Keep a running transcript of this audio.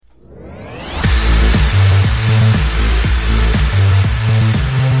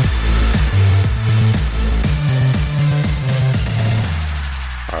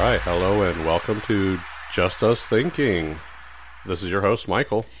welcome to Just Us Thinking. This is your host,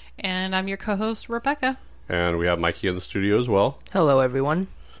 Michael. And I'm your co-host, Rebecca. And we have Mikey in the studio as well. Hello, everyone.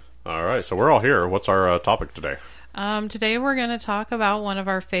 All right, so we're all here. What's our topic today? Today we're going to talk about one of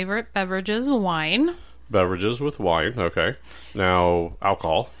our favorite beverages, wine. Beverages with wine, okay. Now,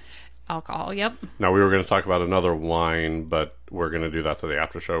 alcohol. Alcohol, yep. Now, we were going to talk about another wine, but we're going to do that to the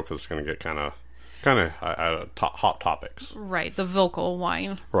after show because it's going to get kind of hot topics. Right, the vocal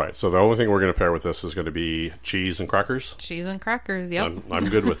wine. Right, so the only thing we're going to pair with this is going to be cheese and crackers. Cheese and crackers, yep. I'm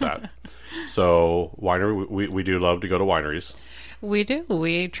good with that. So, winery, we do love to go to wineries. We do.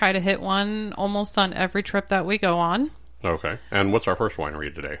 We try to hit one almost on every trip that we go on. Okay, and what's our first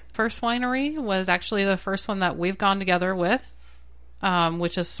winery today? First winery was actually the first one that we've gone together with,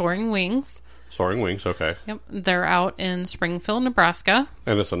 which is Soaring Wings. Soaring Wings, okay. Yep, they're out in Springfield, Nebraska.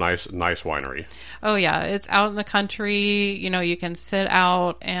 And it's a nice winery. Oh, yeah. It's out in the country. You know, you can sit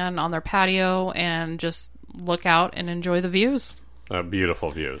out and on their patio and just look out and enjoy the views. A beautiful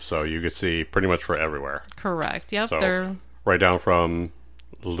view. So you could see pretty much for everywhere. Correct. Yep. So They're right down from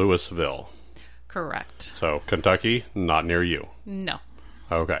Louisville. correct. So Kentucky, not near you. No.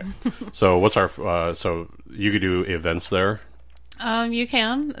 Okay. So what's our... so you could do events there? You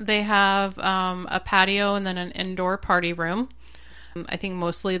can. They have a patio and then an indoor party room. I think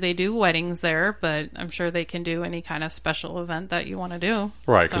mostly they do weddings there, but I'm sure they can do any kind of special event that you want to do.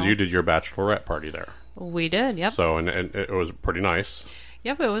 Right, because you did your bachelorette party there. We did, yep. So, and it was pretty nice.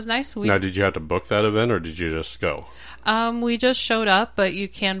 Yep, it was nice. Now, did you have to book that event, or did you just go? We just showed up, but you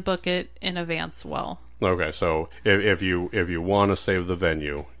can book it in advance well. Okay, so if you want to save the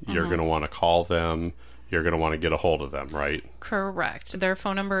venue, you're going to want to call them. You're going to want to get a hold of them, right? Correct. Their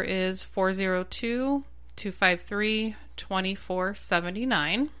phone number is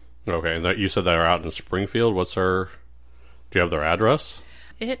 402-253-2479. Okay, and you said they're out in Springfield. Do you have their address?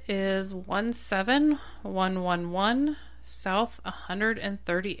 It is 17111 South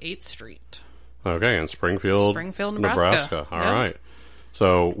 138th Street. Okay, in Springfield, Nebraska. All right.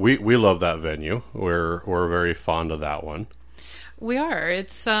 So we love that venue. We're very fond of that one. We are.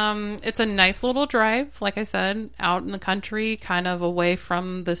 It's a nice little drive, like I said, out in the country, kind of away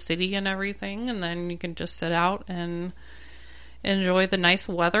from the city and everything, and then you can just sit out and enjoy the nice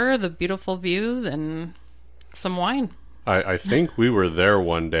weather, the beautiful views, and some wine. I think we were there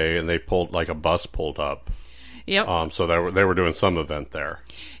one day, and a bus pulled up. Yep. So they were doing some event there.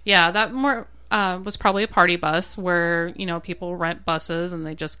 Yeah, that more was probably a party bus where, people rent buses and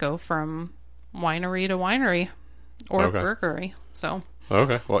they just go from winery to winery or brewery. So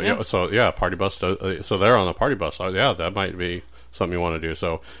okay, well, yeah. So party bus does. So they're on a party bus. So, yeah, that might be something you want to do.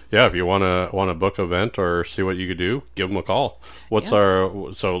 So yeah, if you want to book an event or see what you could do, give them a call.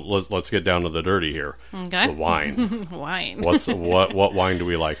 So let's get down to the dirty here. Okay, the wine. Wine. What wine do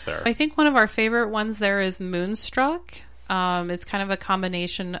we like there? I think one of our favorite ones there is Moonstruck. It's kind of a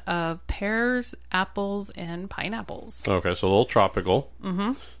combination of pears, apples, and pineapples. Okay, so a little tropical.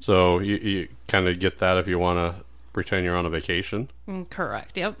 Mm-hmm. So you kind of get that if you want to pretend you're on a vacation.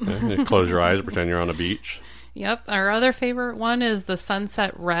 Correct, yep. Close your eyes, pretend you're on a beach. Yep. Our other favorite one is the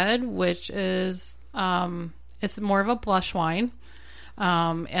Sunset Red, which is, it's more of a blush wine.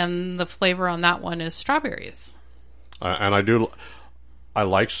 And the flavor on that one is strawberries. And I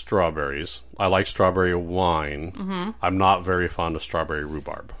like strawberries. I like strawberry wine. Mm-hmm. I'm not very fond of strawberry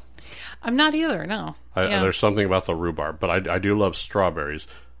rhubarb. I'm not either, no. There's something about the rhubarb, but I do love strawberries.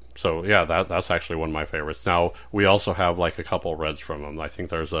 So, yeah, that's actually one of my favorites. Now, we also have, a couple reds from them. I think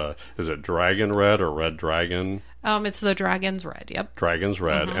there's is it Dragon Red or Red Dragon? It's the Dragon's Red, yep. Dragon's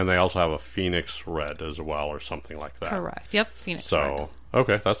Red, and they also have a Phoenix Red as well, or something like that. Correct, yep, Phoenix Red. So,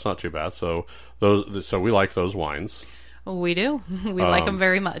 okay, that's not too bad. So we like those wines. We do. We like them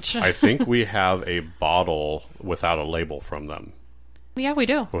very much. I think we have a bottle without a label from them. Yeah, we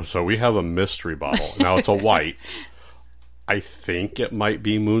do. So we have a mystery bottle. Now, it's a white. I think it might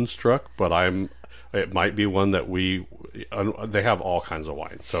be Moonstruck, but it might be one that they have all kinds of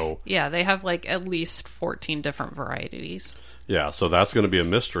wine. So yeah, they have at least 14 different varieties. Yeah, so that's going to be a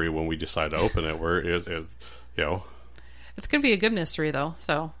mystery when we decide to open it. It's going to be a good mystery though.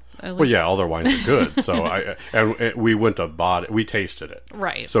 So well, yeah, all their wines are good. So we wouldn't have bought it. We tasted it,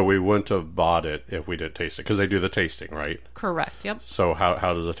 right? So we wouldn't have bought it if we did taste it because they do the tasting, right? Correct. Yep. So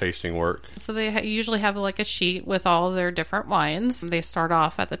how does the tasting work? So they usually have a sheet with all their different wines. They start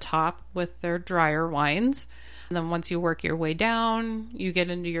off at the top with their drier wines, and then once you work your way down, you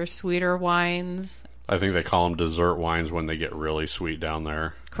get into your sweeter wines, I think they call them dessert wines when they get really sweet down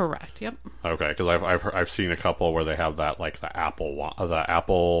there. Correct. Yep. Okay, because I've seen a couple where they have that, like the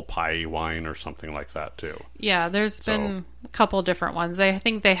apple pie wine or something like that too. Yeah, there's been a couple different ones. I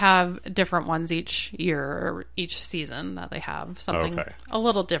think they have different ones each year or each season that they have something a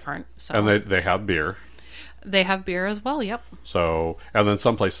little different. So. And they have beer. They have beer as well. Yep. So, and then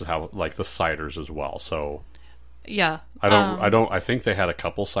some places have like the ciders as well. So yeah, I think they had a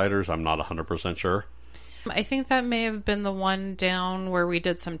couple ciders. I'm not 100% sure. I think that may have been the one down where we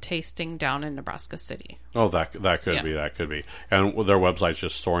did some tasting down in Nebraska City. Oh, that could be. That could be. And their website's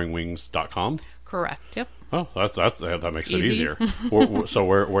just soaringwings.com? Correct. Yep. Oh, that makes it Easy. easier. So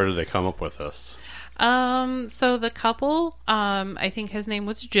where did they come up with this? So the couple, I think his name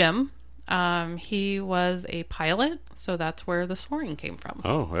was Jim. He was a pilot, so that's where the soaring came from.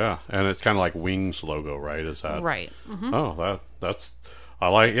 Oh, yeah. And it's kind of like Wings logo, right? Is that right? Mm-hmm. Oh, that's I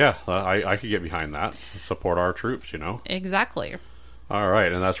like. Yeah, I could get behind that. Support our troops, Exactly. All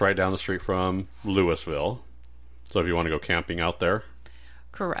right, and that's right down the street from Louisville. So if you want to go camping out there,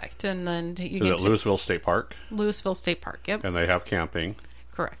 correct. And then is it Louisville State Park? Louisville State Park. Yep. And they have camping.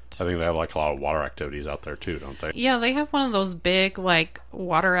 Correct. I think they have like a lot of water activities out there too, don't they? Yeah, they have one of those big like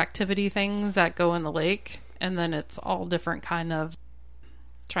water activity things that go in the lake, and then it's all different kind of.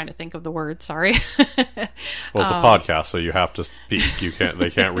 Trying to think of the word. Sorry. Well, it's a podcast, so you have to speak. You can't. They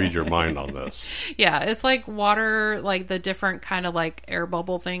can't read your mind on this. Yeah, it's like water, like the different kind of like air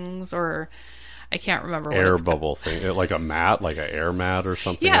bubble things, or I can't remember. What air bubble thing, like a mat, like an air mat or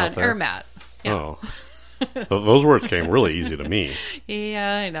something. Yeah, out there? an air mat. Yeah. Oh, those words came really easy to me.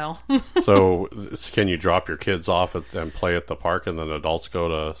 Yeah, I know. So, can you drop your kids off and play at the park, and then adults go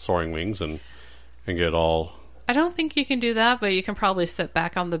to Soaring Wings and get all? I don't think you can do that, but you can probably sit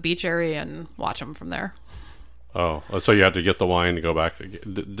back on the beach area and watch them from there. Oh, so you have to get the wine to go back.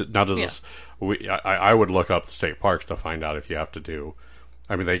 Now, does this? I would look up the state parks to find out if you have to do.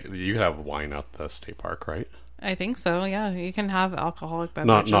 I mean, you could have wine at the state park, right? I think so. Yeah, you can have alcoholic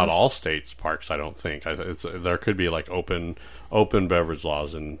beverages. Not all states parks. I don't think. There could be like open beverage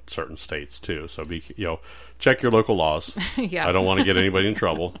laws in certain states too. So check your local laws. Yeah. I don't want to get anybody in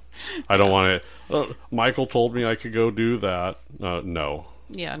trouble. I don't want to. Michael told me I could go do that. No.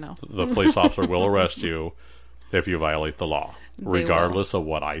 Yeah, no. The police officer will arrest you if you violate the law, regardless of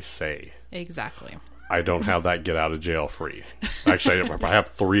what I say. Exactly. I don't have that get out of jail free. Actually, I have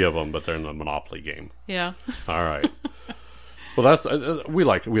 3 of them, but they're in the Monopoly game. Yeah. All right. Well, that's we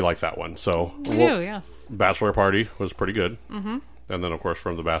like that one. So we do, yeah. Bachelor party was pretty good. Mm-hmm. And then, of course,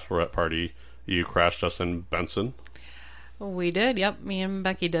 from the bachelorette party, you crashed us in Benson. We did. Yep, me and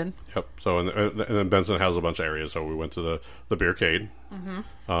Becky did. Yep. So and then Benson has a bunch of areas. So we went to the Beercade,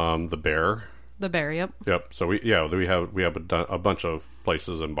 the Bear. The Bear. Yep. Yep. So we have a bunch of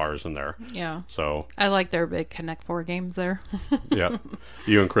places and bars in there. Yeah. So I like their big Connect 4 games there. Yeah.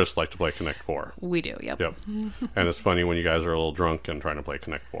 You and Chris like to play Connect 4. We do. Yep. Yep. And it's funny when you guys are a little drunk and trying to play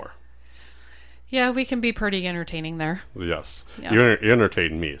Connect 4. Yeah, we can be pretty entertaining there. Yes. Yeah. You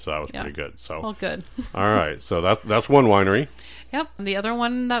entertained me, so that was pretty good. So well, good. All right. So that's one winery. Yep. The other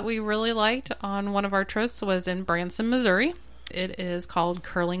one that we really liked on one of our trips was in Branson, Missouri. It is called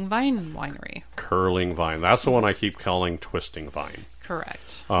Curling Vine Winery. Curling Vine. That's the one I keep calling Twisting Vine.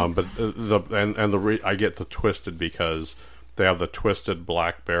 Correct. But I get the twisted because they have the twisted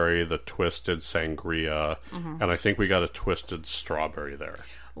blackberry, the twisted sangria, and I think we got a twisted strawberry there.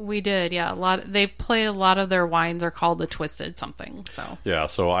 We did, yeah. They play a lot of their wines are called the twisted something. So yeah,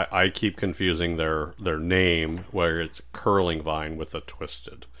 so I keep confusing their name where it's Curling Vine with the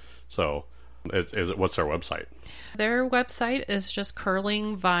twisted. So what's their website? Their website is just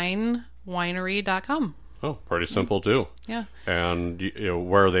curlingvinewinery.com. Oh, pretty simple too. Yeah. And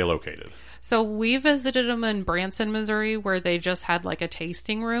where are they located? So we visited them in Branson, Missouri, where they just had like a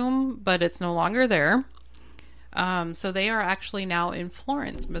tasting room, but it's no longer there. So they are actually now in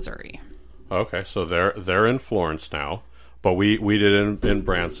Florence, Missouri. Okay, so they're in Florence now, but we did in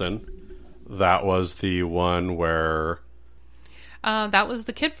Branson. That was the one where. That was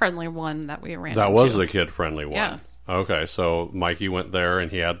the kid-friendly one that we ran into. That was the kid-friendly one. Yeah. Okay, so Mikey went there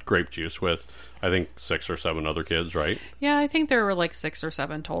and he had grape juice with, I think, 6 or 7 other kids, right? Yeah, I think there were like 6 or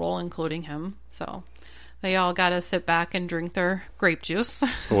 7 total, including him. So they all got to sit back and drink their grape juice.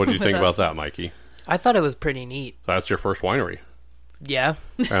 What do you think about that, Mikey? I thought it was pretty neat. That's your first winery. Yeah.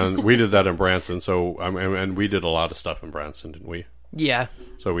 And we did that in Branson, so and we did a lot of stuff in Branson, didn't we? Yeah.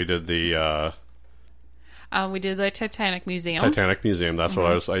 So we did the... we did the Titanic Museum. Titanic Museum, that's what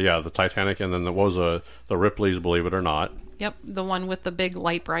I was... the Titanic, and then there was the Ripley's, Believe It or Not. Yep, the one with the big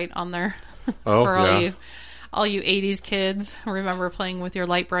light bright on there. Oh, for all yeah. you. All you 80s kids remember playing with your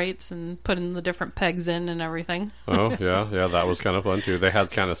light brights and putting the different pegs in and everything. Oh, yeah, that was kind of fun, too. They had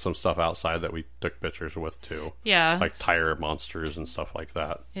kind of some stuff outside that we took pictures with, too. Yeah. Like tire monsters and stuff like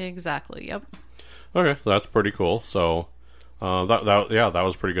that. Exactly, yep. Okay, that's pretty cool. So, that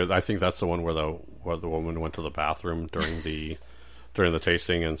was pretty good. I think that's the one where the woman went to the bathroom during the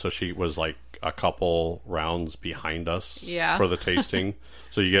tasting, and so she was like a couple rounds behind us for the tasting.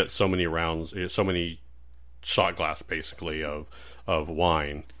 So you get so many rounds, so many shot glass basically of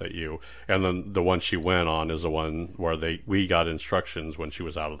wine and then the one she went on is the one where we got instructions when she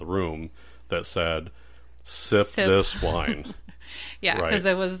was out of the room that said sip. This wine. Yeah, because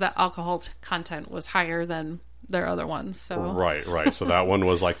it was the alcohol content was higher than their other ones. So right. So that one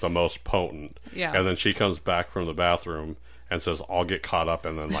was like the most potent. Yeah. And then she comes back from the bathroom and says, "I'll get caught up,"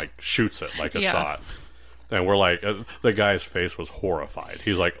 and then like shoots it like a shot. And we're like, the guy's face was horrified.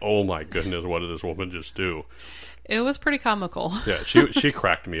 He's like, "Oh my goodness, what did this woman just do?" It was pretty comical. Yeah, she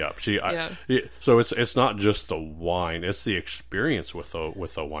cracked me up. So it's not just the wine; it's the experience with the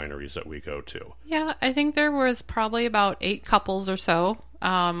wineries that we go to. Yeah, I think there was probably about 8 couples or so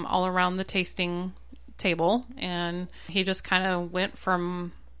all around the tasting table, and he just kind of went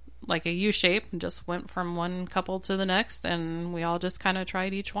from like a U shape and just went from one couple to the next, and we all just kind of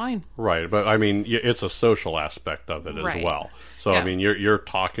tried each wine. Right, but I mean, it's a social aspect of it as well. So I mean, you're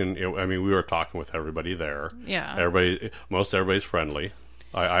talking. I mean, we were talking with everybody there. Yeah, most everybody's friendly.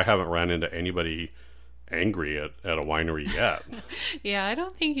 I haven't ran into anybody angry at a winery yet. Yeah, I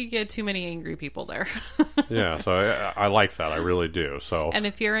don't think you get too many angry people there. Yeah, so I like that. I really do. So, and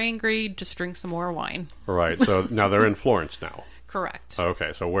if you're angry, just drink some more wine. Right. So now they're in Florence now. Correct.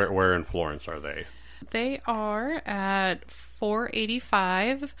 Okay, so where in Florence are they? They are at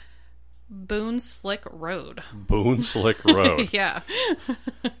 485 Boone Slick Road. Boone Slick Road. Yeah.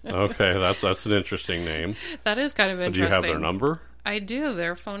 Okay, that's an interesting name. That is kind of interesting. Do you have their number? I do.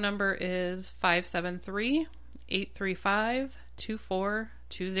 Their phone number is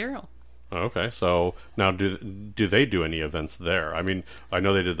 573-835-2420. Okay, so now do they do any events there? I mean, I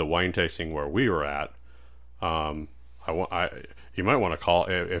know they did the wine tasting where we were at. You might want to call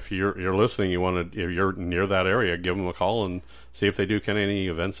if you're listening. If you're near that area, give them a call and see if they do any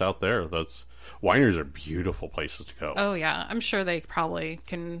events out there. Wineries are beautiful places to go. Oh yeah, I'm sure they probably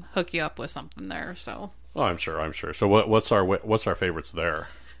can hook you up with something there. So. Oh, I'm sure. So what's our favorites there?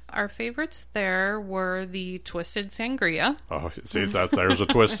 Our favorites there were the Twisted Sangria. Oh, see, there's a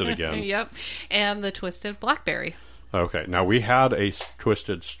Twisted again. Yep, and the Twisted Blackberry. Okay, now we had a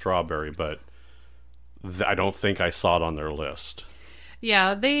Twisted Strawberry, but I don't think I saw it on their list.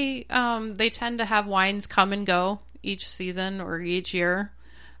 Yeah, they tend to have wines come and go each season or each year.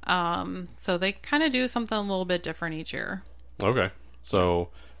 So they kind of do something a little bit different each year. Okay, so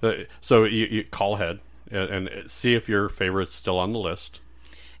you call ahead and see if your favorite's still on the list.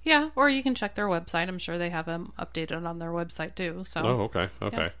 Yeah, or you can check their website. I'm sure they have them updated on their website too. So. Oh, okay.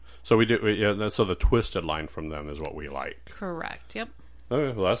 Yeah. So we do. Yeah. So the Twisted line from them is what we like. Correct. Yep.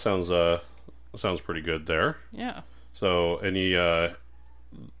 Okay. Well, that sounds pretty good there. Yeah. So any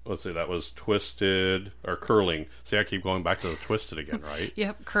let's see, that was Twisted or Curling. See, I keep going back to the Twisted again, right?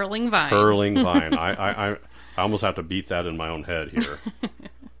 Yep. Curling Vine. Curling Vine. I almost have to beat that in my own head here.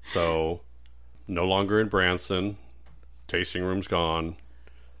 So no longer in Branson. Tasting room's gone.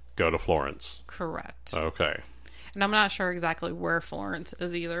 Go to Florence. Correct. Okay. And I'm not sure exactly where Florence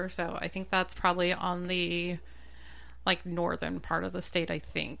is either, so I think that's probably on the northern part of the state, I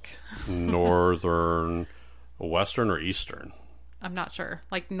think. Northern, western, or eastern? I'm not sure.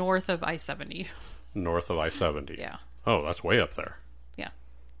 North of I-70. North of I-70. Yeah. Oh, that's way up there. Yeah.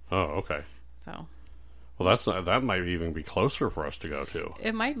 Oh, okay. So. Well, that might even be closer for us to go to.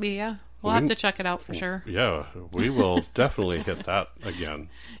 It might be, yeah. We'll have to check it out for sure. Yeah, we will definitely hit that again.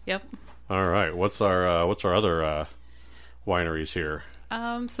 Yep. All right. What's our other wineries here?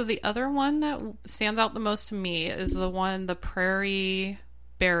 So the other one that stands out the most to me is the Prairie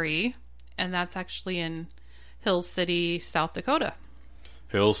Berry, and that's actually in Hill City, South Dakota.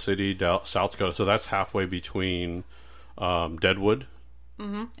 Hill City, South Dakota. So that's halfway between Deadwood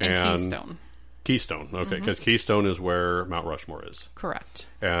and Keystone. Keystone, okay, because Keystone is where Mount Rushmore is. Correct.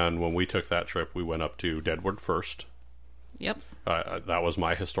 And when we took that trip, we went up to Deadwood first. Yep. That was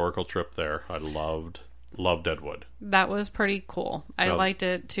my historical trip there. I loved Deadwood. That was pretty cool. I liked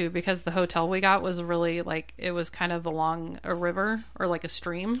it too because the hotel we got was really it was kind of along a river or a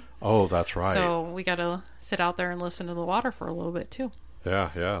stream. Oh, that's right. So we got to sit out there and listen to the water for a little bit too.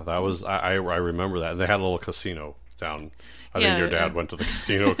 Yeah, that was I remember that. And they had a little casino down. I Yeah, think your dad yeah. went to the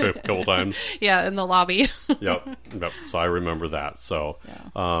casino a couple times. Yeah, in the lobby. Yep. So I remember that. So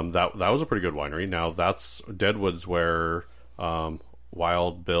that was a pretty good winery. Now that's Deadwood's where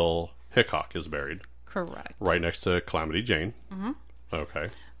Wild Bill Hickok is buried, Correct. right next to Calamity Jane. Mm-hmm. Okay.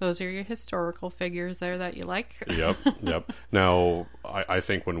 Those are your historical figures there that you like. Yep. Now I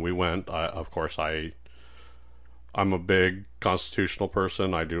think when we went, of course I'm a big constitutional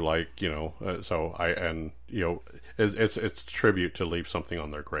person. I do like, it's tribute to leave something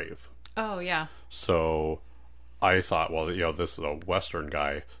on their grave. Oh, yeah. So I thought, well, this is a Western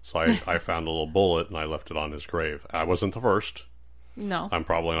guy. So I found a little bullet and I left it on his grave. I wasn't the first. No, I'm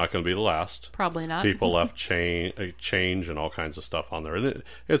probably not going to be the last. probably not. People left change and all kinds of stuff on there. And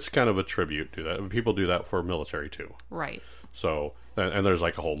it's kind of a tribute to that. People do that for military too. Right. So, and there's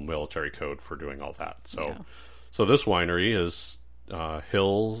like a whole military code for doing all that. So, Yeah. so this winery is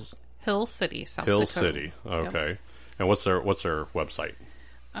Hill City, South Hill Dakota. City. Okay. And what's their website?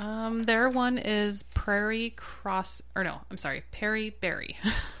 Their one is Perry Berry.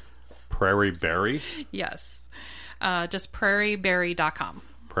 Prairie Berry? Yes. Just prairieberry.com.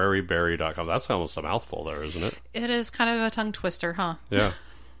 prairieberry.com. That's almost a mouthful there, isn't it? It is kind of a tongue twister, huh? Yeah.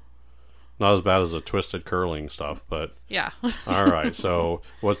 Not as bad as the twisted curling stuff, but Yeah. all right. So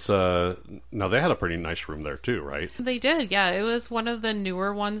what's now they had a pretty nice room there too, right? They did, yeah. It was one of the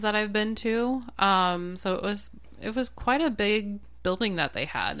newer ones that I've been to. So it was quite a big building that they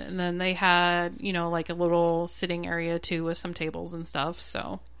had. And then they had, like a little sitting area too with some tables and stuff.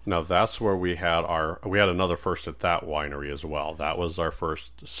 So Now that's where we had another first at that winery as well. That was our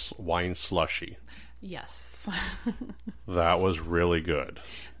first wine slushy. yes. That was really good.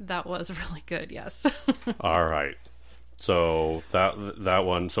 That was really good, yes. All right. So that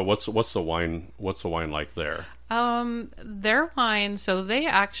one. So what's the wine like there? Their wine, so they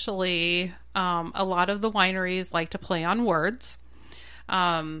actually a lot of the wineries like to play on words.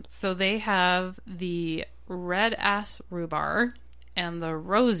 So they have the red ass rhubarb and the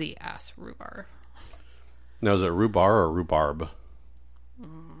rosy ass rhubarb. Now is it rhubarb or rhubarb?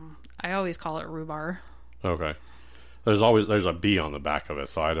 I always call it rhubarb. Okay. There's a B on the back of it,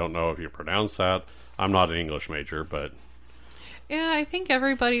 so I don't know if you pronounce that. I'm not an English major, but Yeah, I think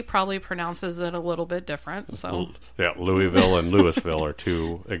everybody probably pronounces it a little bit different. So yeah, Louisville and Louisville are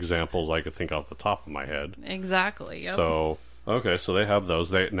two examples I could think off the top of my head. exactly. Yep. So okay, so they have those.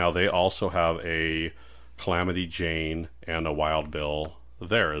 They also have a Calamity Jane and a Wild Bill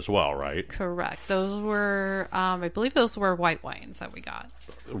there as well, right? Correct. Those were, I believe, those were white wines that we got.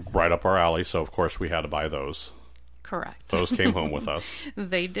 Right up our alley. So of course we had to buy those. Correct. Those came home with us.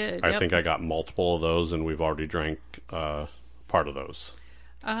 They did. I Yep. think I got multiple of those, and we've already drank part of those.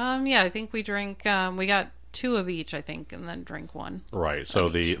 Yeah, I think we drank. We got 2 of each, I think, and then drank 1. Right. So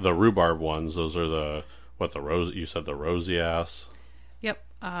the rhubarb ones, those are the rose. You said the rosy ass. Yep.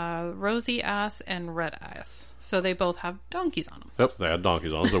 Rosy ass and red ass. So they both have donkeys on them. Yep, they had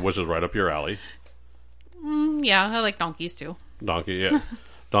donkeys on, so which is right up your alley. Yeah, I like donkeys too. Donkey, yeah.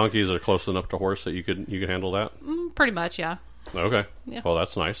 Donkeys are close enough to horse that you could handle that. Pretty much, yeah. Okay. Yeah. Well,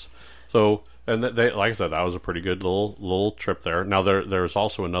 that's nice. So, and they, like I said, that was a pretty good little trip there. Now there's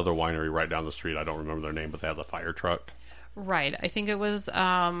also another winery right down the street. I don't remember their name, but they have the fire truck. Right. I think it was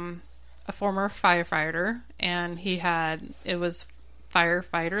a former firefighter, and it was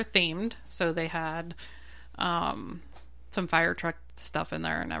firefighter themed. So they had some fire truck stuff in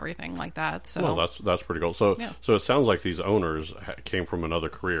there and everything like that. So Well, that's pretty cool. So Yeah. so it sounds like these owners came from another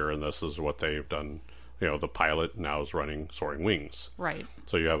career, and this is what they've done. The pilot now is running Soaring Wings. right.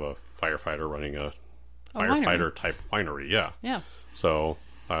 So you have a firefighter running a winery. firefighter type winery. Yeah. Yeah. So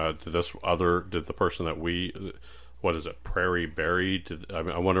did the person that what is it, Prairie Berry?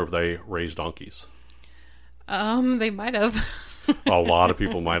 I wonder if they raise donkeys. They might have. A lot of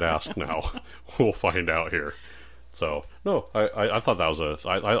people might ask now. We'll find out here. So no, I thought that was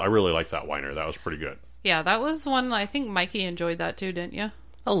I really liked that winery. That was pretty good. Yeah, that was one. I think Mikey enjoyed that too, didn't you?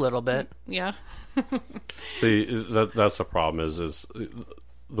 A little bit. Yeah. See, that's the problem is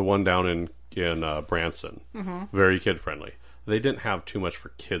the one down in Branson, very kid friendly. They didn't have too much for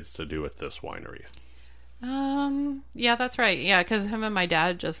kids to do at this winery. Yeah, that's right. Yeah, because him and my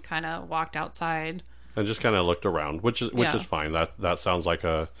dad just kind of walked outside. And just kind of looked around, which is Yeah. fine. That sounds like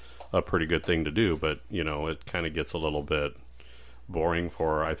a pretty good thing to do, but it kind of gets a little bit boring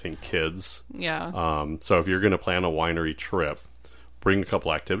for, I think, kids. Yeah. So if you're going to plan a winery trip, bring a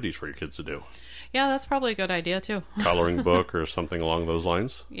couple activities for your kids to do. Yeah, that's probably a good idea too. Coloring book or something along those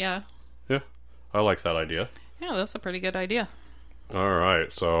lines. Yeah. Yeah, I like that idea. Yeah, that's a pretty good idea. All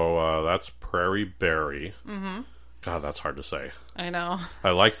right, so that's Prairie Berry. Mm-hmm. God, that's hard to say. I know.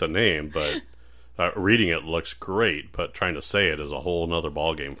 I like the name, but Reading it looks great, but trying to say it is a whole nother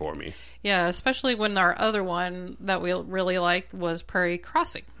ballgame for me. Yeah, especially when our other one that we really liked was Prairie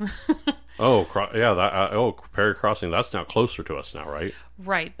Crossing. Prairie Crossing. That's now closer to us now, right?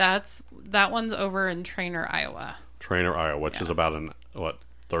 Right. That one's over in Trainer, Iowa. Trainer, Iowa, which is about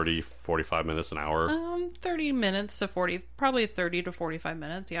 30, 45 minutes, an hour? 30 minutes to 40, probably 30 to 45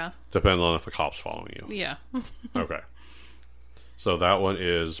 minutes, yeah. Depending on if a cop's following you. Yeah. Okay. So that one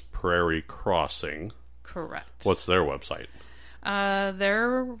is Prairie Crossing. Correct. What's their website?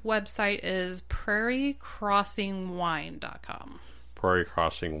 Their website is prairiecrossingwine.com.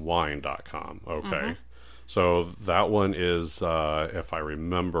 prairiecrossingwine.com. Okay. So that one is, if I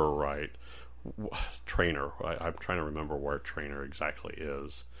remember right, Trainer. I'm trying to remember where Trainer exactly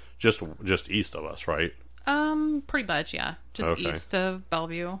is. Just east of us, right? Pretty much, yeah. Just east of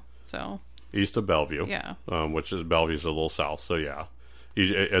Bellevue. So east of Bellevue, yeah. Which is Bellevue's a little south. So yeah,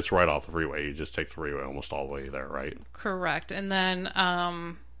 it's right off the freeway. You just take the freeway almost all the way there, right? Correct. And then,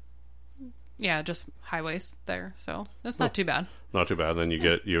 just highways there. So it's not too bad. Not too bad. Then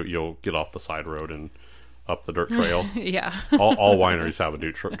you'll get off the side road and up the dirt trail. Yeah. all wineries have a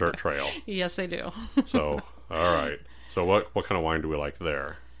dirt trail. Yes, they do. So all right. So what kind of wine do we like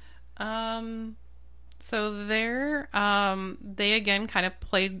there? So there, they again kind of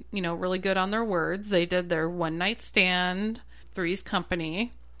played, really good on their words. They did their One Night Stand, Three's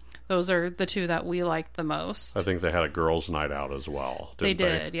Company. Those are the two that we liked the most. I think they had a girls' night out as well. They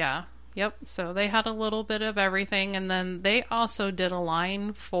did, yeah. Yep. So they had a little bit of everything, and then they also did a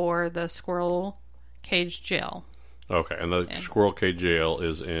line for the Squirrel Cage Jail. Okay, and the Squirrel Cage Jail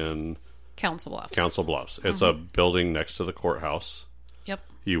is in Council Bluffs. Council Bluffs. It's a building next to the courthouse. Yep.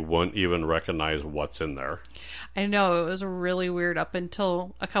 You wouldn't even recognize what's in there. I know, it was really weird. Up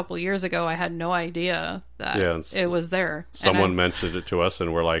until a couple years ago, I had no idea that it was there. Someone mentioned it to us,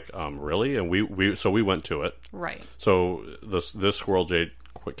 and we're like, really? And we went to it. Right. So this Squirrel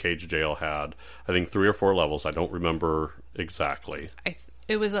Cage Jail had, I think, 3 or 4 levels. I don't remember exactly.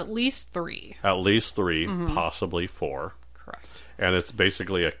 It was at least 3. At least 3, possibly 4. Correct. And it's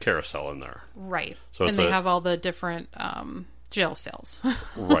basically a carousel in there. Right. So they have all the different jail cells.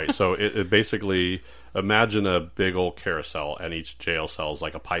 Right. So it basically, imagine a big old carousel, and each jail cell is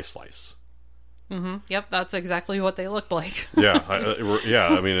like a pie slice. Mm-hmm. Yep, that's exactly what they looked like.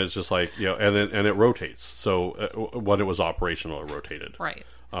 I mean, it's just like, and it rotates. So when it was operational, it rotated. Right.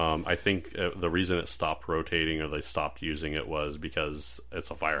 I think the reason it stopped rotating, or they stopped using it, was because it's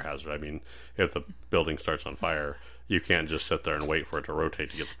a fire hazard. I mean, if the building starts on fire, you can't just sit there and wait for it to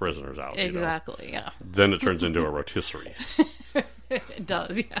rotate to get the prisoners out. Exactly, yeah. Then it turns into a rotisserie. It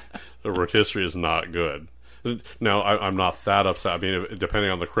does, yeah. The rotisserie is not good. Now, I'm not that upset. I mean,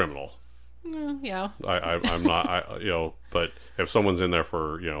 depending on the criminal. Yeah. I'm not, but if someone's in there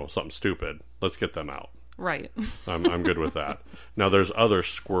for, something stupid, let's get them out. Right. I'm good with that. Now, there's other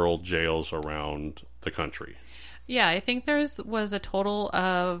squirrel jails around the country. Yeah, I think was a total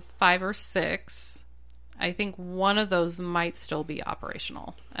of 5 or 6. I think one of those might still be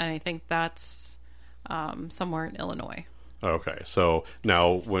operational, and I think that's somewhere in Illinois. Okay, so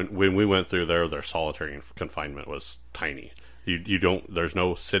now when we went through there, their solitary confinement was tiny. You don't. There's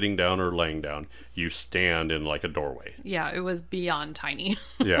no sitting down or laying down. You stand in like a doorway. Yeah, it was beyond tiny.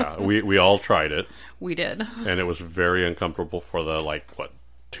 Yeah, we all tried it. We did, and it was very uncomfortable for the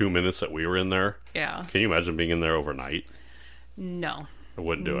 2 minutes that we were in there. Yeah. Can you imagine being in there overnight? No. I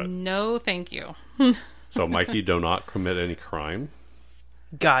wouldn't do it. No, thank you. So, Mikey, do not commit any crime?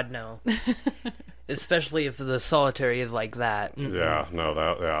 God, no. Especially if the solitary is like that. Mm-mm. Yeah,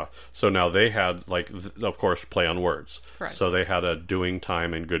 no, yeah. So now they had, of course, play on words. Right. So they had a doing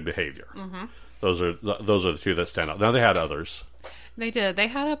time and good behavior. Mm-hmm. Those are the two that stand out. Now they had others. They did. They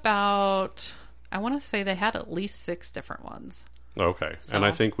had about, I want to say they had at least 6 different ones. Okay. So. And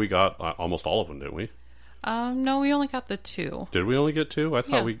I think we got almost all of them, didn't we? No, we only got the 2. Did we only get 2? I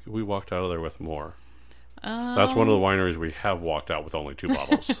thought we walked out of there with more. That's one of the wineries we have walked out with only 2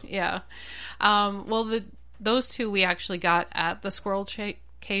 bottles. Yeah. Well, those 2 we actually got at the Squirrel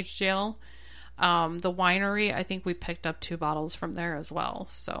Cage Jail. The winery, I think we picked up 2 bottles from there as well.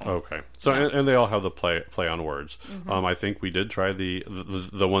 So okay. So and they all have the play on words. Mm-hmm. I think we did try the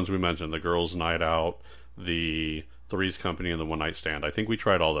ones we mentioned: the girls' night out, the Three's Company, and the One Night Stand. I think we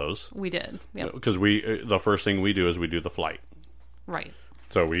tried all those. We did. Yep. Because the first thing we do is we do the flight. Right.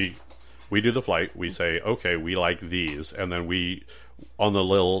 So we do the flight. We say, okay, we like these, and then we, on the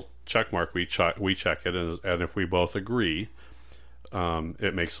little check mark, we check it, and if we both agree,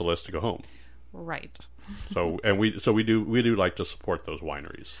 it makes the list to go home. Right. So we do like to support those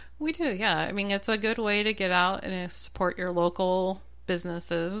wineries. We do, yeah. I mean, it's a good way to get out and support your local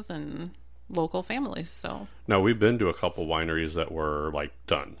businesses and local families. So Now, we've been to a couple wineries that were like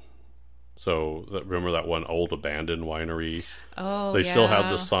done. So remember that one old abandoned winery? oh, They yeah. still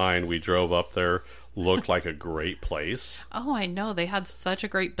had the sign. We drove up there. Looked like a great place. Oh, I know. They had such a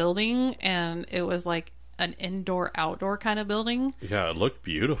great building, and it was like an indoor-outdoor kind of building. Yeah, it looked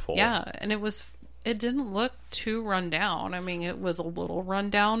beautiful. Yeah, and it didn't look too run down. I mean, it was a little run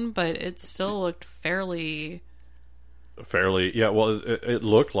down, but it still looked fairly... Yeah, well, it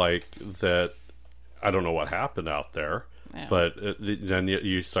looked like that. I don't know what happened out there, Yeah. but then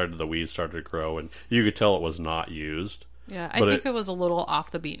the weeds started to grow, and you could tell it was not used. Yeah, I But think it was a little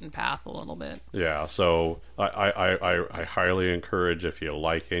off the beaten path a little bit. Yeah, so I highly encourage, if you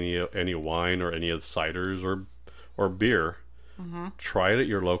like any wine or any of the ciders or beer, try it at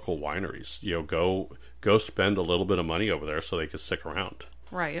your local wineries. You know, go spend a little bit of money over there so they can stick around.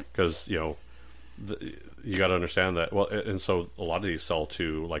 Right. Because you got to understand that. Well, and so a lot of these sell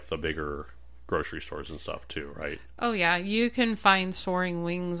to like the bigger grocery stores and stuff too, right? Oh, yeah. You can find Soaring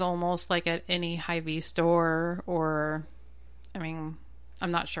Wings almost like at any Hy-Vee store, or, I mean,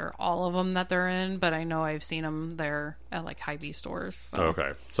 I'm not sure all of them that they're in, but I know I've seen them there at like Hy-Vee stores. So.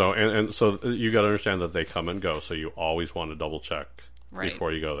 Okay. So, and so you got to understand that they come and go, so you always want to double check Right.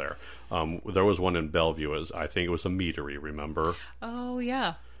 before you go there. There was one in Bellevue, I think it was a meadery, remember? Oh,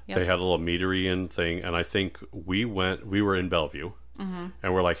 yeah. Yep. They had a little meadery and thing, and I think we were in Bellevue,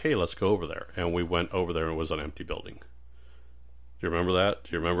 and we're like, hey, let's go over there. And we went over there, and it was an empty building. Do you remember that?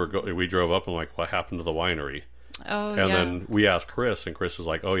 Do you remember we drove up and like, what happened to the winery? Oh, And yeah. then we asked Chris, and Chris was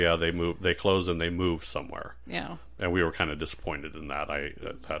like, oh yeah, they closed and they moved somewhere. Yeah. And we were kind of disappointed in that.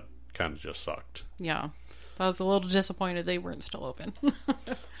 That kind of just sucked. Yeah. I was a little disappointed they weren't still open.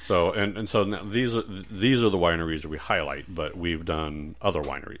 So and so now these are the wineries that we highlight, but we've done other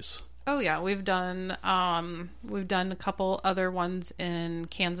wineries. Oh, yeah. We've done a couple other ones in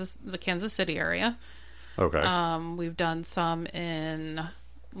the Kansas City area. Okay. We've done some in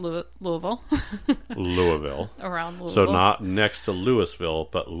Louisville. Louisville. Around Louisville. So not next to Louisville,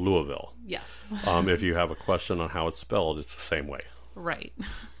 but Louisville. Yes. If you have a question on how it's spelled, it's the same way. Right.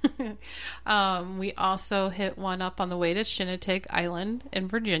 We also hit one up on the way to Shinnetig Island in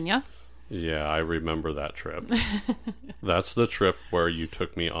Virginia. Yeah, I remember that trip. That's the trip where you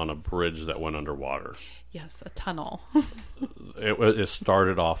took me on a bridge that went underwater. Yes, a tunnel. It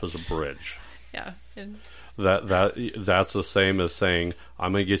started off as a bridge. Yeah. And That's the same as saying,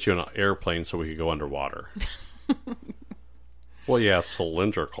 I'm going to get you on an airplane so we could go underwater. Well, yeah,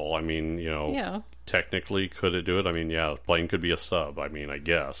 cylindrical. I mean, yeah. technically, could it do it? I mean, yeah, plane could be a sub. I mean, I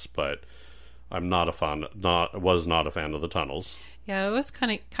guess, but I'm was not a fan of the tunnels. Yeah, it was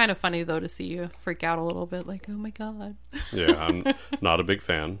kind of funny though to see you freak out a little bit, like, oh my god. Yeah, I'm not a big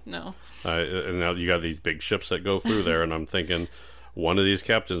fan. No. And now you got these big ships that go through there, and I'm thinking one of these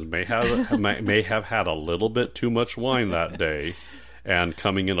captains may have had a little bit too much wine that day, and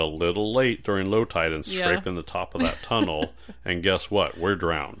coming in a little late during low tide and scraping the top of that tunnel, and guess what? We're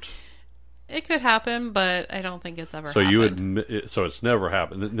drowned. It could happen, but I don't think it's ever So happened. you admit, so it's never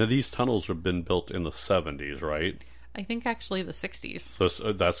happened. Now these tunnels have been built in the 70s, right? I think actually the 60s.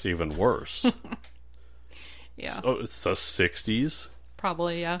 So that's even worse. Yeah. Oh, it's the 60s?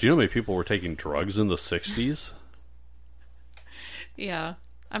 Probably, yeah. Do you know how many people were taking drugs in the 60s? Yeah.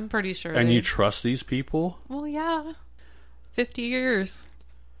 I'm pretty sure. And you trust these people? Well, yeah. 50 years.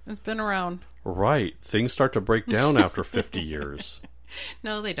 It's been around. Right. Things start to break down after 50 years.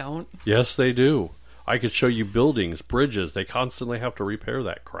 No, they don't. Yes, they do. I could show you buildings, bridges. They constantly have to repair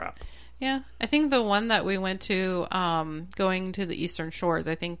that crap. Yeah. I think the one that we went to, going to the Eastern Shores,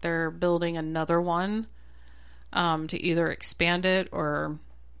 I think they're building another one to either expand it or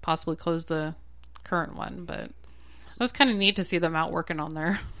possibly close the current one. But it was kind of neat to see them out working on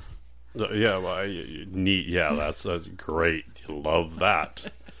there. Yeah, well, neat. Yeah, that's great. You love that.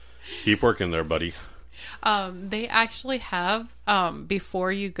 Keep working there, buddy. They actually have,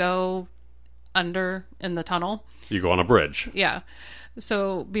 before you go under in the tunnel. You go on a bridge. Yeah.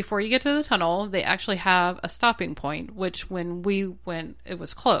 So before you get to the tunnel, they actually have a stopping point, which when we went, it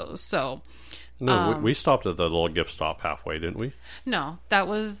was closed. So No, we stopped at the little gift stop halfway, didn't we? no, that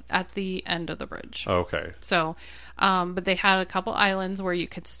was at the end of the bridge. Okay. So, but they had a couple islands where you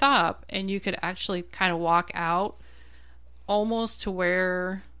could stop and you could actually kind of walk out almost to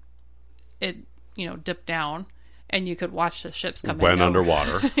where it, dipped down, and you could watch the ships come in. Went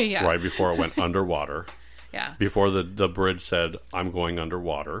underwater. Yeah. Right before it went underwater. Yeah. Before the bridge said, I'm going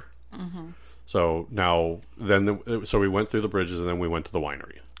underwater. Mm-hmm. So now, so we went through the bridges, and then we went to the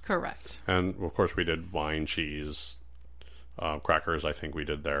winery. Correct. And, of course, we did wine, cheese, crackers, I think we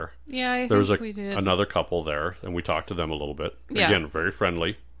did there. Yeah, There was we did. another couple there, and we talked to them a little bit. Yeah. Again, very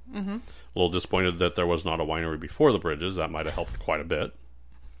friendly. Mm-hmm. A little disappointed that there was not a winery before the bridges. That might have helped quite a bit.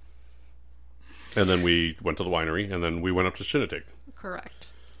 And then we went to the winery, and then we went up to Shinnetig. Correct.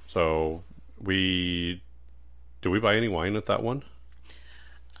 So did we buy any wine at that one?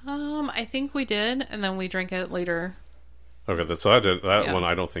 I think we did, and then we drank it later. Okay, so that one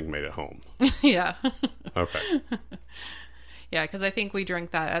I don't think made it home. Yeah. Okay. Yeah, because I think we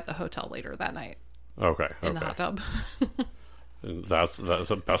drank that at the hotel later that night Okay. in the hot tub. And that's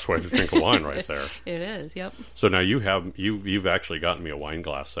the best way to drink a wine right there. It is. Yep. So now you've actually gotten me a wine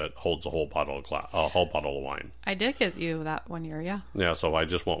glass that holds a whole bottle of wine. I did get you that one year. Yeah. Yeah. So I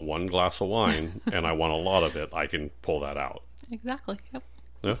just want one glass of wine, and I want a lot of it. I can pull that out. Exactly. Yep.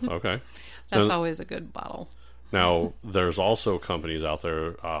 Yeah. Okay. That's always a good bottle. Now, there's also companies out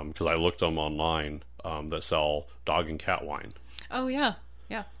there, because I looked them online, that sell dog and cat wine. Oh, yeah.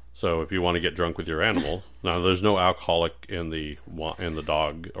 Yeah. So if you want to get drunk with your animal, now there's no alcoholic in the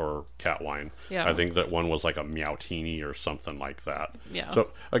dog or cat wine. Yeah. I think that one was like a Meowtini or something like that. Yeah. So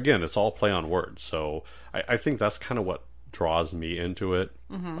again, it's all play on words. So I think that's kind of what draws me into it.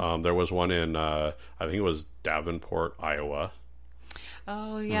 Mm-hmm. There was one in, I think it was Davenport, Iowa.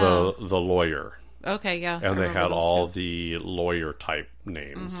 Oh, yeah. The lawyer. Okay, yeah. And they had all the lawyer type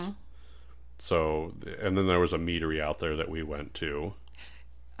names. Mm-hmm. So, and then there was a meadery out there that we went to.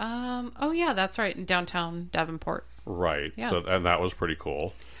 Oh yeah, that's right, in downtown Davenport. Right. Yeah. So, and that was pretty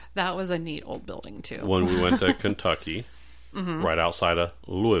cool. That was a neat old building too. When we went to Kentucky, right outside of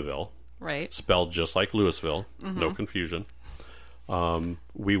Louisville, right, spelled just like Louisville, no confusion.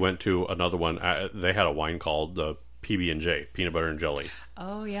 We went to another one. They had a wine called the PB&J, peanut butter and jelly.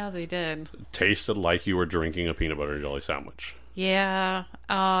 Oh yeah, they did. Tasted like you were drinking a peanut butter and jelly sandwich. Yeah,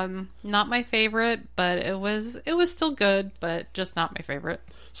 not my favorite, but it was still good, but just not my favorite.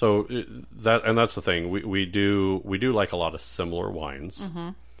 So that's the thing. We do like a lot of similar wines.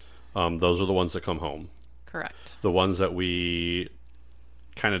 Mm-hmm. Those are the ones that come home. Correct. The ones that we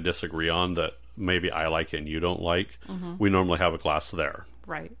kind of disagree on that maybe I like and you don't like, we normally have a glass there.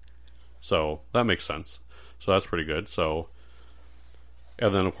 Right. So that makes sense. So that's pretty good. So,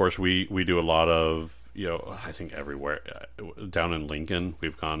 and then of course we do a lot of, I think everywhere down in Lincoln.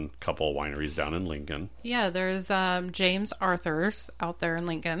 We've gone a couple of wineries down in Lincoln. Yeah, there's James Arthur's out there in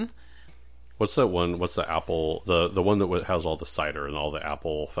Lincoln. What's that one? What's the apple? The one that has all the cider and all the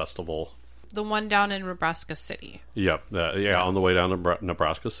apple festival. The one down in Nebraska City. Yep. On the way down to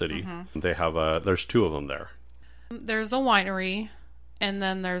Nebraska City, they have there's two of them there. There's a winery, and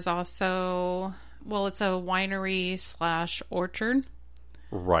then there's also, it's a winery / orchard.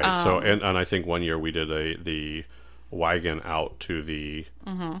 Right. So, and I think one year we did the wagon out to the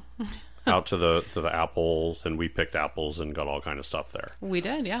out to the apples, and we picked apples and got all kind of stuff there. We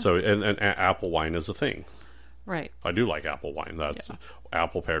did, yeah. So, and apple wine is a thing. Right. I do like apple wine. That's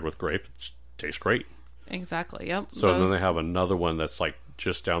apple paired with grape. It tastes great. Exactly. Yep. So then they have another one that's like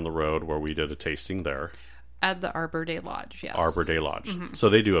just down the road where we did a tasting there. At the Arbor Day Lodge, yes. Arbor Day Lodge. So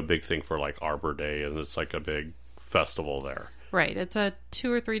they do a big thing for like Arbor Day, and it's like a big festival there. Right. It's a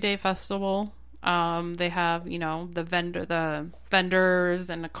 2 or 3 day festival. They have, the vendors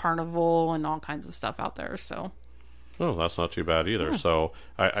and a carnival and all kinds of stuff out there. So. Oh, that's not too bad either. Yeah. So,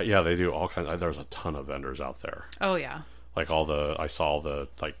 they do all kinds. There's a ton of vendors out there. Oh yeah. Like I saw all the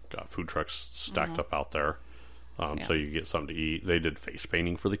food trucks stacked up out there. So you get something to eat. They did face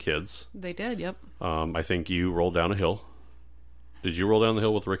painting for the kids. They did. Yep. I think you rolled down a hill. Did you roll down the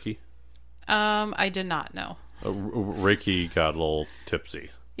hill with Ricky? I did not know. Ricky got a little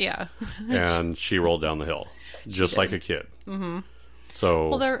tipsy. Yeah. And she rolled down the hill, just like a kid. Mm-hmm. So,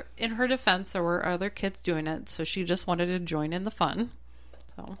 well, in her defense, there were other kids doing it, so she just wanted to join in the fun.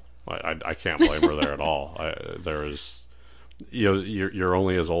 So I can't blame her there at all. There is, you're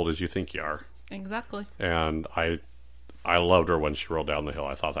only as old as you think you are. Exactly. And I loved her when she rolled down the hill.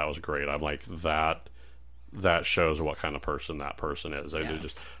 I thought that was great. I'm like, that shows what kind of person that person is. They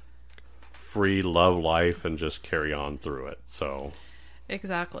just free, love life, and just carry on through it. So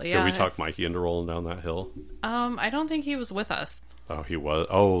exactly. Yeah. Did we talk Mikey into rolling down that hill? I don't think he was with us. Oh, he was.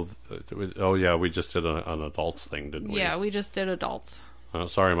 Oh yeah. We just did an adults thing, didn't we? Yeah, we just did adults.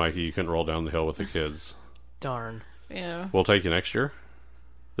 Sorry, Mikey, you couldn't roll down the hill with the kids. Darn. Yeah. We'll take you next year.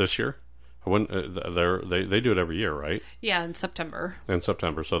 This year. When they do it every year, right? Yeah, in September. In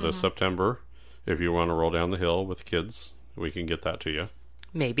September. So this September, if you want to roll down the hill with the kids, we can get that to you.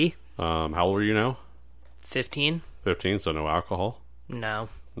 Maybe. How old are you now? 15. 15, so no alcohol? No.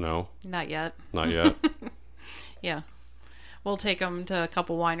 No? Not yet. Not yet? Yeah. We'll take him to a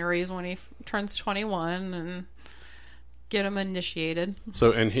couple wineries when he turns 21 and get them initiated.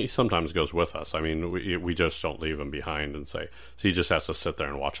 So, and he sometimes goes with us. I mean, we just don't leave him behind and say. So he just has to sit there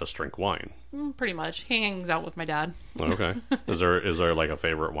and watch us drink wine. Pretty much. He hangs out with my dad. Okay. Is there like a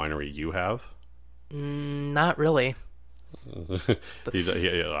favorite winery you have? Not really.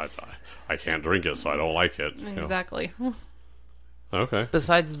 I can't drink it, so I don't like it. Exactly. Okay.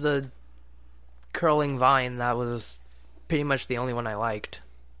 Besides the Curling Vine, that was pretty much the only one I liked.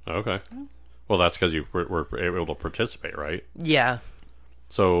 Okay. Well, that's because you were able to participate, right? Yeah.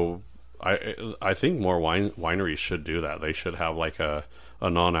 So I think more wineries should do that. They should have like a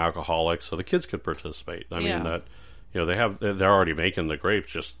non-alcoholic so the kids could participate. I mean that they're already making the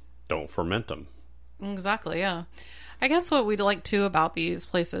grapes, just don't ferment them. Exactly, yeah. I guess what we'd like too about these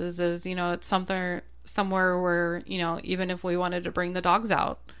places is, it's somewhere where, even if we wanted to bring the dogs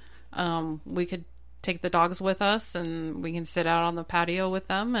out, we could take the dogs with us and we can sit out on the patio with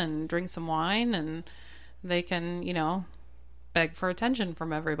them and drink some wine, and they can, beg for attention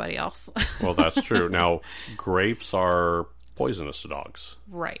from everybody else. Well, that's true. Now, grapes are poisonous to dogs.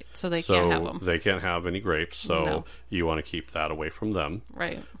 Right. So they can't have them. They can't have any grapes. So No. you want to keep that away from them.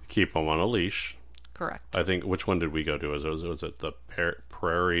 Right. Keep them on a leash. Correct. I think, which one did we go to? Was it the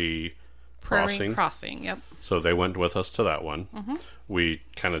Prairie Crossing? Yep. So they went with us to that one. Mm-hmm. We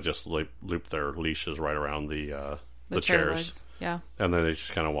kind of just looped their leashes right around the chair chairs. legs. Yeah. And then they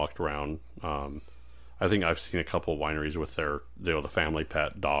just kind of walked around. I think I've seen a couple of wineries with their, the family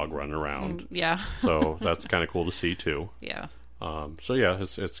pet dog running around. Yeah. So that's kind of cool to see too. Yeah. So yeah,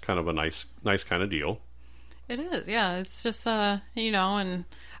 it's kind of a nice kind of deal. It is, yeah. It's just, and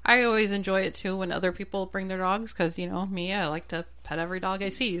I always enjoy it too when other people bring their dogs because, me, I like to pet every dog I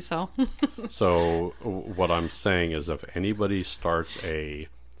see, so. So what I'm saying is if anybody starts a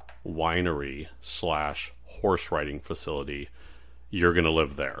winery / horse riding facility, you're going to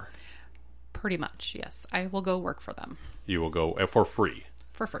live there. Pretty much, yes. I will go work for them. You will go for free.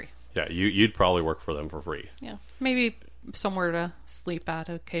 For free. Yeah, you'd probably work for them for free. Yeah. Maybe somewhere to sleep at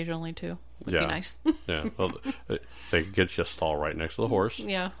occasionally too. Would be nice. Yeah. Well, they could get you a stall right next to the horse.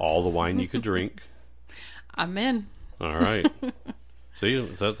 Yeah. All the wine you could drink. I'm in. All right. See,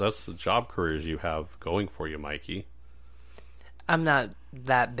 that's the job careers you have going for you, Mikey. I'm not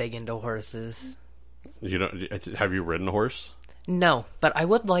that big into horses. Have you ridden a horse? No, but I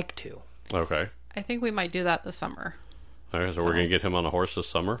would like to. Okay. I think we might do that this summer. All right, so we're going to get him on a horse this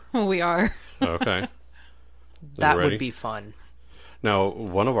summer? We are. Okay. That would be fun. Now,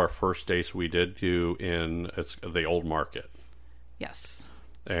 one of our first dates we did do it's the old market. Yes.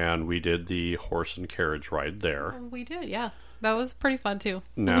 And we did the horse and carriage ride there. We did, yeah. That was pretty fun too.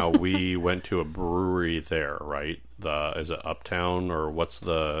 Now, we went to a brewery there, right? Is it Uptown or what's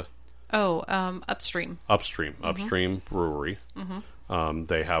the... Oh, Upstream. Upstream Brewery. Mm-hmm.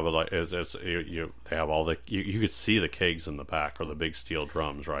 They have they have all the you could see the kegs in the back or the big steel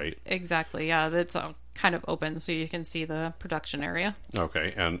drums, right? Exactly. Yeah, it's kind of open, so you can see the production area.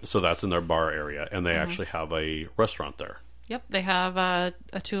 Okay, and so that's in their bar area, and they actually have a restaurant there. Yep, they have a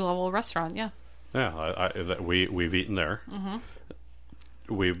 2-level restaurant. Yeah. Yeah, we've eaten there. Mm-hmm.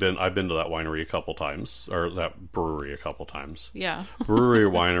 I've been to that winery a couple times, or that brewery a couple times. Yeah. Brewery or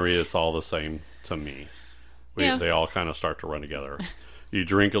winery, it's all the same to me. Yeah. They all kind of start to run together. You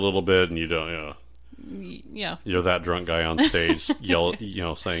drink a little bit, and you don't. Yeah. You're that drunk guy on stage,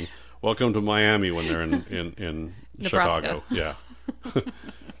 saying "Welcome to Miami" when they're in Chicago. Yeah.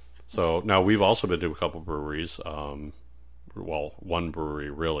 So now we've also been to a couple breweries. One brewery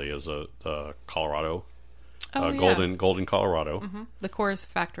really is the Colorado. Golden, Colorado. Mm-hmm. The Coors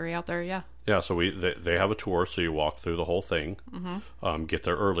factory out there, yeah. Yeah, so they have a tour, so you walk through the whole thing. Mm-hmm. Get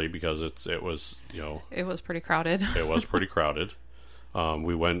there early because it was pretty crowded. It was pretty crowded.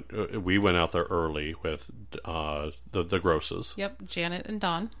 We went out there early with the Grosses. Yep, Janet and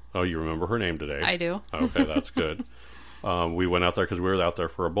Don. Oh, you remember her name today? I do. Okay, that's good. We went out there because we were out there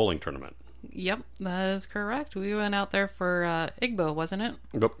for a bowling tournament. Yep, that is correct. We went out there for Igbo, wasn't it?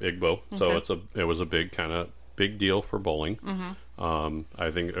 Yep, Igbo. Okay. So it was a big deal for bowling. Mm-hmm.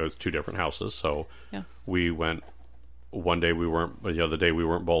 I think it was 2 different houses. So yeah. We went one day. The other day we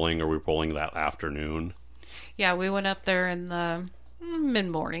weren't bowling, or we were bowling that afternoon. Yeah, we went up there in the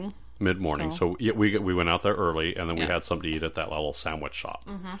mid-morning. So yeah, we went out there early, and then we had something to eat at that little sandwich shop.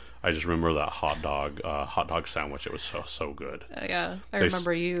 Mm-hmm. I just remember that hot dog sandwich. It was so good. Yeah, I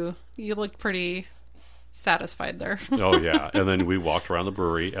remember you looked pretty satisfied there. Oh yeah, and then we walked around the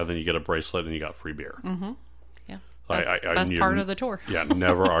brewery, and then you get a bracelet, and you got free beer. Mm-hmm. Yeah, best part of the tour. Yeah,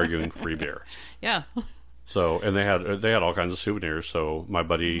 never arguing free beer. Yeah. So, and they had all kinds of souvenirs. So my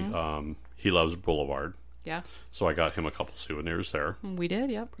buddy, he loves Boulevard. Yeah. So I got him a couple souvenirs there. We did.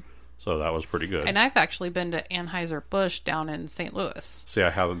 Yep. So that was pretty good. And I've actually been to Anheuser-Busch down in St. Louis. See,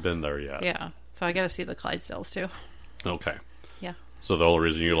 I haven't been there yet. Yeah. So I got to see the Clydesdales too. Okay. Yeah. So the only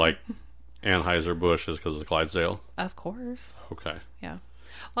reason you like Anheuser-Busch is because of the Clydesdale? Of course. Okay. Yeah.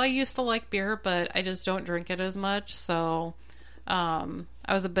 Well, I used to like beer, but I just don't drink it as much. So I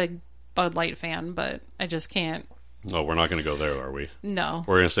was a big Bud Light fan, but I just can't. No, we're not going to go there, are we? No.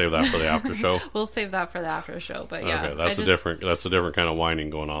 We're going to save that for the after show? We'll save that for the after show, but yeah. Okay, that's a different kind of whining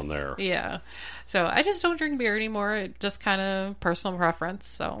going on there. Yeah. So I just don't drink beer anymore. It just kind of personal preference,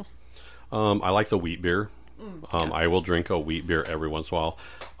 so. I like the wheat beer. I will drink a wheat beer every once in a while.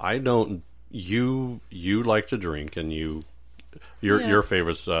 I don't. You like to drink, and your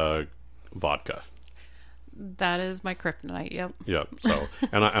favorite's vodka. That is my kryptonite. Yep. Yep. So,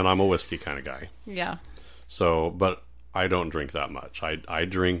 and I'm a whiskey kind of guy. Yeah. So, but I don't drink that much. I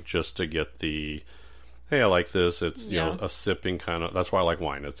drink just to get the, hey, I like this. It's you know, a sipping kind of. That's why I like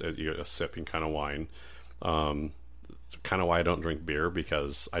wine. It's a sipping kind of wine. It's kind of why I don't drink beer,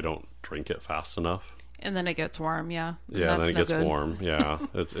 because I don't drink it fast enough. And then it gets warm, yeah. Yeah, and then it gets warm. Yeah,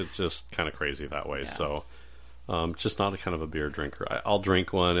 it's just kind of crazy that way. Yeah. So, just not a kind of a beer drinker. I'll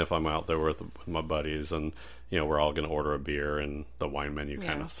drink one if I'm out there with my buddies, and you know, we're all going to order a beer, and the wine menu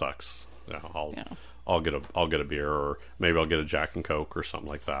kind of sucks. You know, I'll get a beer, or maybe I'll get a Jack and Coke or something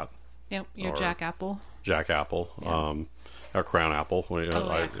like that. Yep, your Jack Apple. Jack Apple, or Crown Apple.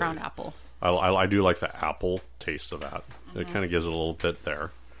 Crown Apple. I do like the apple taste of that. It kind of gives it a little bit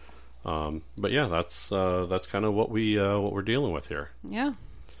there. But yeah, that's kind of what we're dealing with here. Yeah.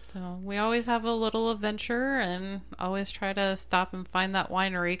 So we always have a little adventure, and always try to stop and find that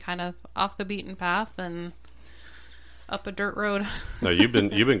winery kind of off the beaten path and up a dirt road. Now you've been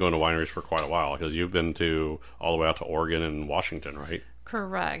going to wineries for quite a while, because you've been to all the way out to Oregon and Washington, right?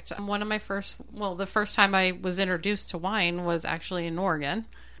 Correct. The first time I was introduced to wine was actually in Oregon.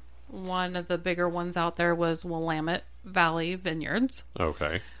 One of the bigger ones out there was Willamette Valley Vineyards.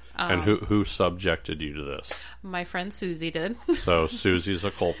 Okay. And who subjected you to this? My friend Susie did. So Susie's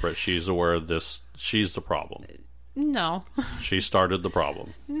a culprit. She's aware of this. She's the problem. No. She started the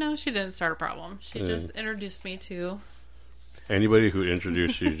problem. No, she didn't start a problem. She just introduced me to... Anybody who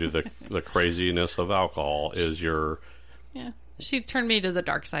introduced you to the craziness of alcohol is your... Yeah. She turned me to the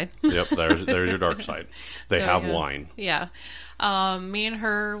dark side. Yep, there's your dark side. They have wine. Yeah. Me and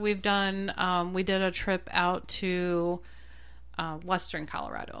her, we did a trip out to western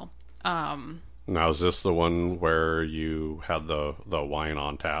Colorado. Now, is this the one where you had the wine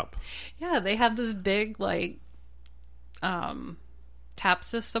on tap? Yeah, they had this big, tap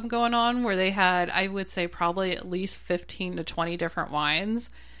system going on where they had, I would say, probably at least 15 to 20 different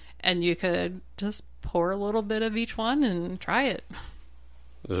wines, and you could just pour a little bit of each one and try it.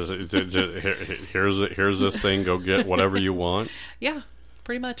 Here's this thing. Go get whatever you want. Yeah,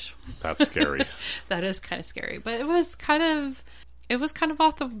 pretty much. That's scary. That is kind of scary, but it was kind of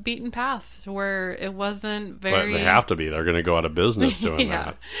off the beaten path, where it wasn't very. But they have to be. They're going to go out of business doing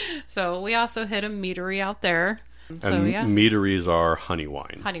that. So we also hit a meadery out there. And meaderies are honey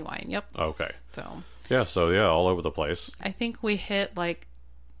wine. Honey wine. Yep. Okay. So all over the place. I think we hit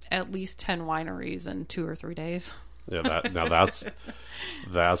at least 10 wineries in 2 or 3 days. Yeah,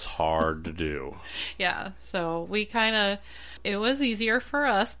 that's hard to do. Yeah, so it was easier for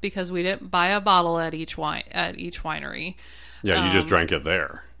us because we didn't buy a bottle at each winery. Yeah, you just drank it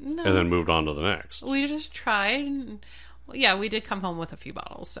there, and then moved on to the next. We just tried. We did come home with a few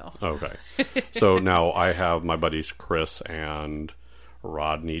bottles. So okay, so now I have my buddies Chris and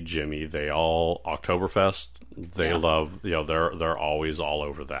Rodney, Jimmy. They all Oktoberfest. They love, they're always all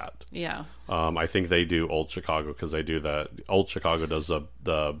over that. Yeah. I think they do Old Chicago, because they do that. Old Chicago does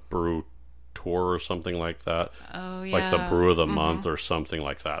the brew tour or something like that. Oh, yeah. Like the brew of the month or something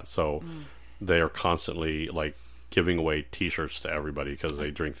like that. So they are constantly giving away T-shirts to everybody because they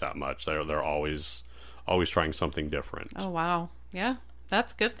drink that much. They're always trying something different. Oh, wow. Yeah.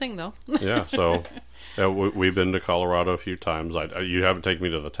 That's a good thing, though. Yeah. So we've been to Colorado a few times. You haven't taken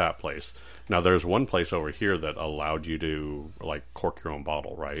me to the tap place. Now, there's one place over here that allowed you to, cork your own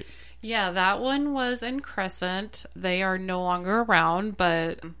bottle, right? Yeah, that one was in Crescent. They are no longer around,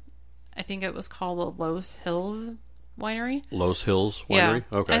 but I think it was called the Los Hills Winery. Los Hills Winery?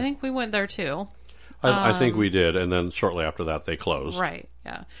 Yeah. Okay. I think we went there, too. I think we did, and then shortly after that, they closed. Right,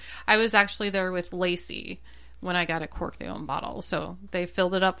 yeah. I was actually there with Lacey when I got a cork their own bottle. So they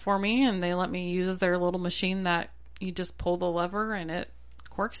filled it up for me, and they let me use their little machine that you just pull the lever, and it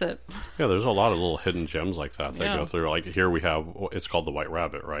corks it. Yeah, there's a lot of little hidden gems like that go through. Here we have, it's called the White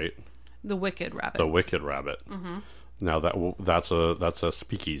Rabbit, right? The Wicked Rabbit. The Wicked Rabbit. Mm-hmm. Now that's a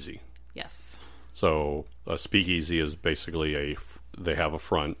speakeasy. Yes. So a speakeasy is basically they have a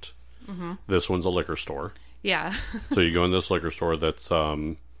front, Mm-hmm. This one's a liquor store. Yeah. So you go in this liquor store that's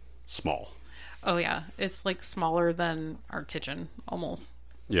small. Oh, yeah. It's like smaller than our kitchen, almost.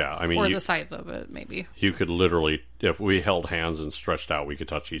 Yeah, I mean, Or the size of it, maybe. you could literally, if we held hands and stretched out, we could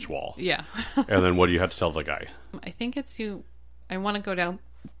touch each wall. Yeah. And then what do you have to tell the guy? I think it's you. I want to go down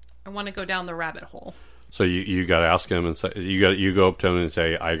the rabbit hole. So you got to ask him and say you go up to him and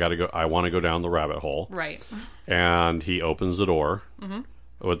say I want to go down the rabbit hole. Right. And he opens the door. Mm-hmm.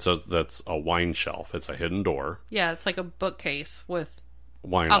 That's a wine shelf. It's a hidden door. Yeah, it's like a bookcase with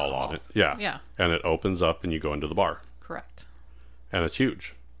Wine alcohol. all on it. Yeah. Yeah. And it opens up and you go into the bar. Correct. And it's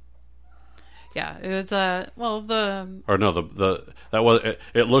huge. Yeah, it's it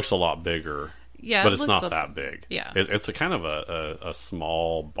looks a lot bigger. Yeah, but it it's looks not that big. Yeah. It's a kind of a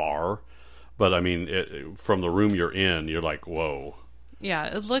small bar, but I mean, from the room you're in, you're like, whoa.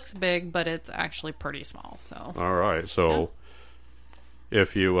 Yeah, it looks big, but it's actually pretty small. So. All right, so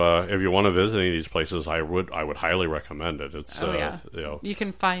if you want to visit any of these places, I would highly recommend it. It's you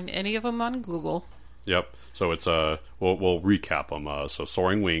can find any of them on Google. Yep. So it's we'll recap them. So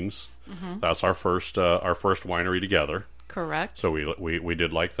Soaring Wings, that's our first winery together. Correct. So we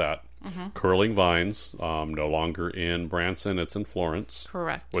did like that. Curling Vines, no longer in Branson, it's in Florence.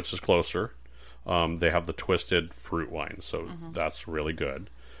 Correct. Which is closer. They have the twisted fruit wine, so that's really good.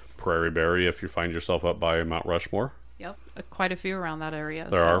 Prairie Berry, if you find yourself up by Mount Rushmore. Yep, quite a few around that area.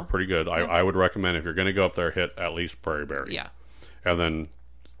 There are pretty good. I would recommend if you're going to go up there, hit at least Prairie Berry. Yeah. And then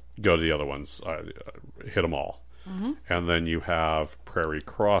go to the other ones. Hit them all. And then you have Prairie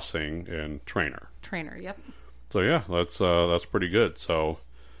Crossing and Trainer. Trainer, yep. So yeah, that's pretty good. So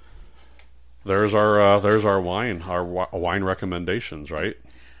there's our wine recommendations, right?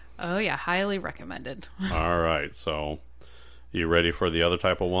 Oh yeah, highly recommended. All right, so you ready for the other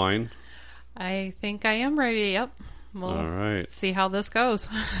type of wine? I think I am ready. Yep. We'll All right. see how this goes.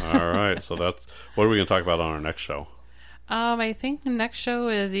 All right. So what are we going to talk about on our next show? I think the next show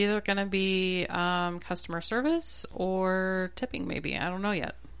is either going to be customer service or tipping, maybe. I don't know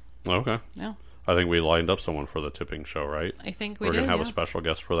yet. Okay. Yeah. I think we lined up someone for the tipping show, right? I think We're going to have a special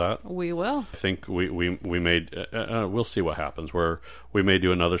guest for that. We will. I think we made. We'll see what happens. We may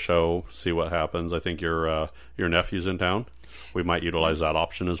do another show. See what happens. I think your nephew's in town. We might utilize that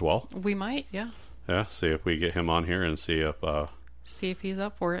option as well. We might. Yeah. Yeah. See if we get him on here and see if he's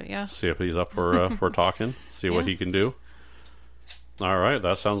up for it. Yeah. See if he's up for talking. See what he can do. All right,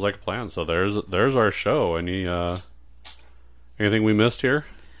 that sounds like a plan. So there's our show. Anything we missed here?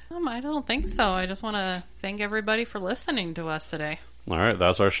 I don't think so. I just want to thank everybody for listening to us today. All right,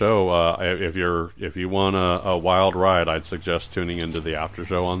 that's our show. If you want a wild ride, I'd suggest tuning into the after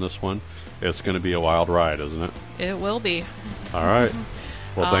show on this one. It's going to be a wild ride, isn't it? It will be. All right.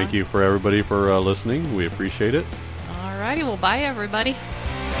 Well, thank you for everybody for listening. We appreciate it. All righty. Well, bye, everybody.